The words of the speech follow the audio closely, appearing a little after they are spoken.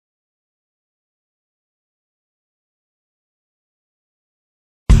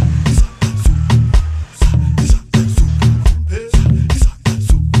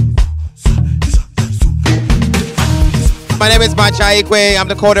My name is Ikwe. I'm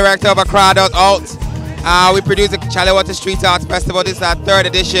the co-director of Accra.alt. We produce the CHALE WOTE Street Art Festival. This is our 3rd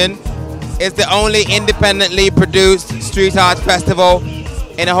edition. It's the only independently produced street art festival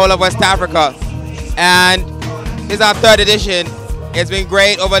in the whole of West Africa. And this is our 3rd edition. It's been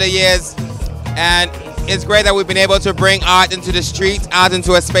great over the years. And it's great that we've been able to bring art into the streets, art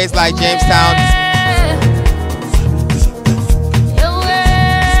into a space like Jamestown.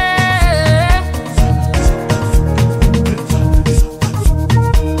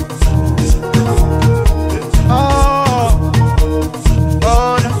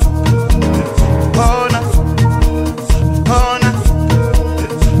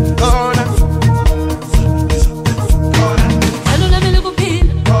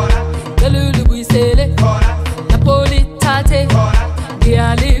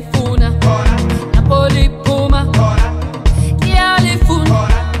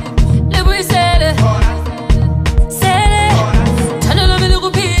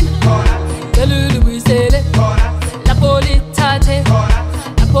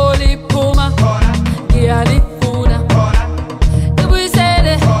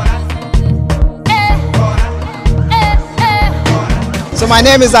 So my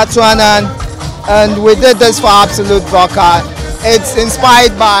name is Atuanan, and we did this for Absolute Vodka. It's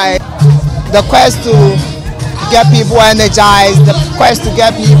inspired by the quest to get people energized, the quest to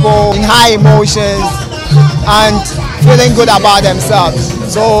get people in high emotions and feeling good about themselves.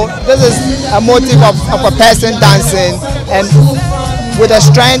 So this is a motive of a person dancing and with the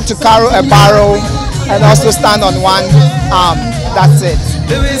strength to carry a barrel and also stand on one arm. That's it.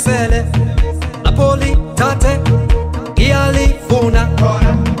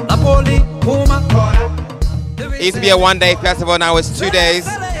 It used to be a one-day festival, now it's 2 days,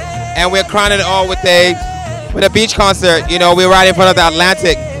 and we're crowning it all with a beach concert. You know, we're right in front of the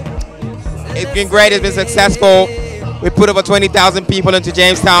Atlantic. It's been great, it's been successful. We put over 20,000 people into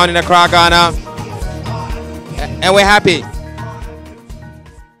Jamestown in Accra, Ghana, and we're happy.